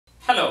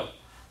Hello,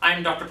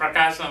 I'm Dr.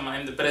 Prakasam.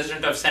 I'm the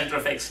President of Center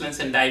of Excellence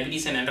in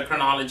Diabetes and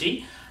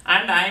Endocrinology,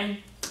 and I'm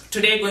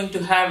today going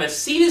to have a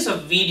series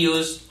of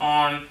videos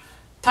on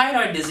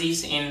thyroid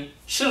disease in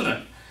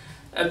children.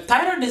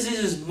 Thyroid disease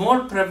is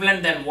more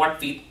prevalent than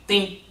what we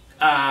think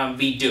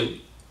we do,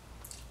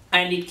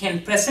 and it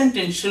can present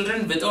in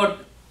children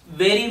without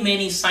very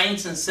many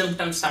signs and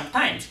symptoms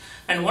sometimes.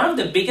 And one of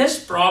the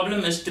biggest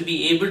problems is to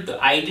be able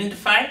to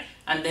identify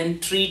and then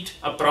treat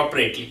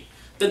appropriately.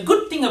 The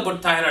good thing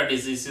about thyroid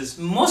disease is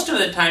most of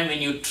the time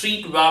when you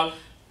treat well,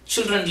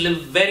 children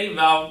live very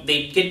well,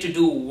 they get to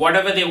do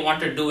whatever they want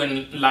to do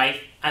in life,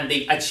 and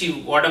they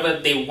achieve whatever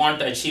they want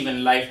to achieve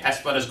in life as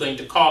far as going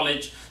to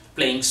college,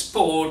 playing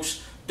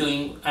sports,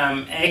 doing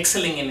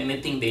excelling in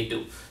anything they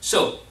do.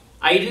 So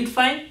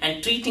identifying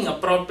and treating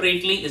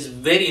appropriately is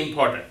very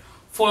important.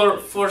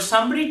 For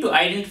somebody to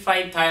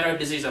identify thyroid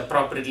disease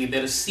appropriately,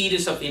 there is a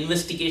series of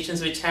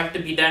investigations which have to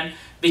be done,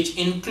 which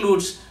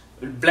includes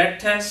blood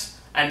tests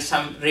and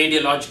some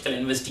radiological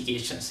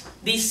investigations.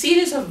 These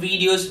series of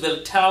videos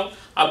will tell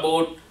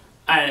about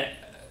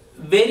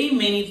very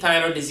many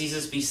thyroid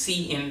diseases we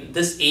see in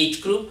this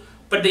age group,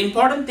 but the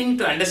important thing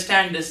to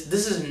understand is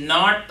this is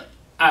not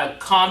a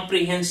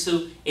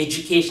comprehensive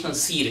educational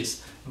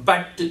series,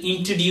 but to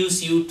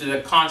introduce you to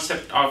the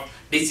concept of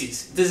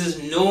disease. This is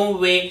no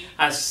way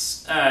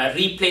as a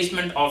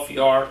replacement of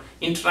your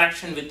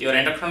interaction with your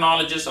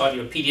endocrinologist or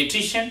your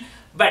pediatrician,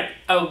 but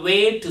a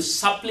way to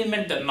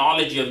supplement the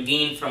knowledge you have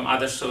gained from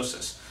other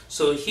sources.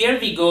 So here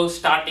we go,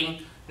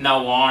 starting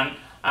now on.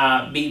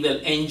 We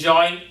will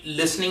enjoy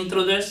listening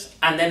through this,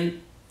 and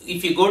then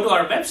if you go to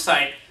our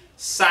website,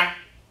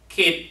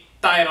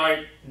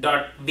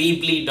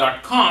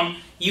 sackthyroid.weebly.com,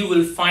 you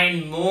will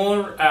find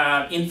more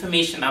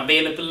information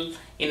available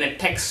in a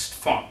text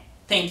form.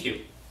 Thank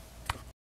you.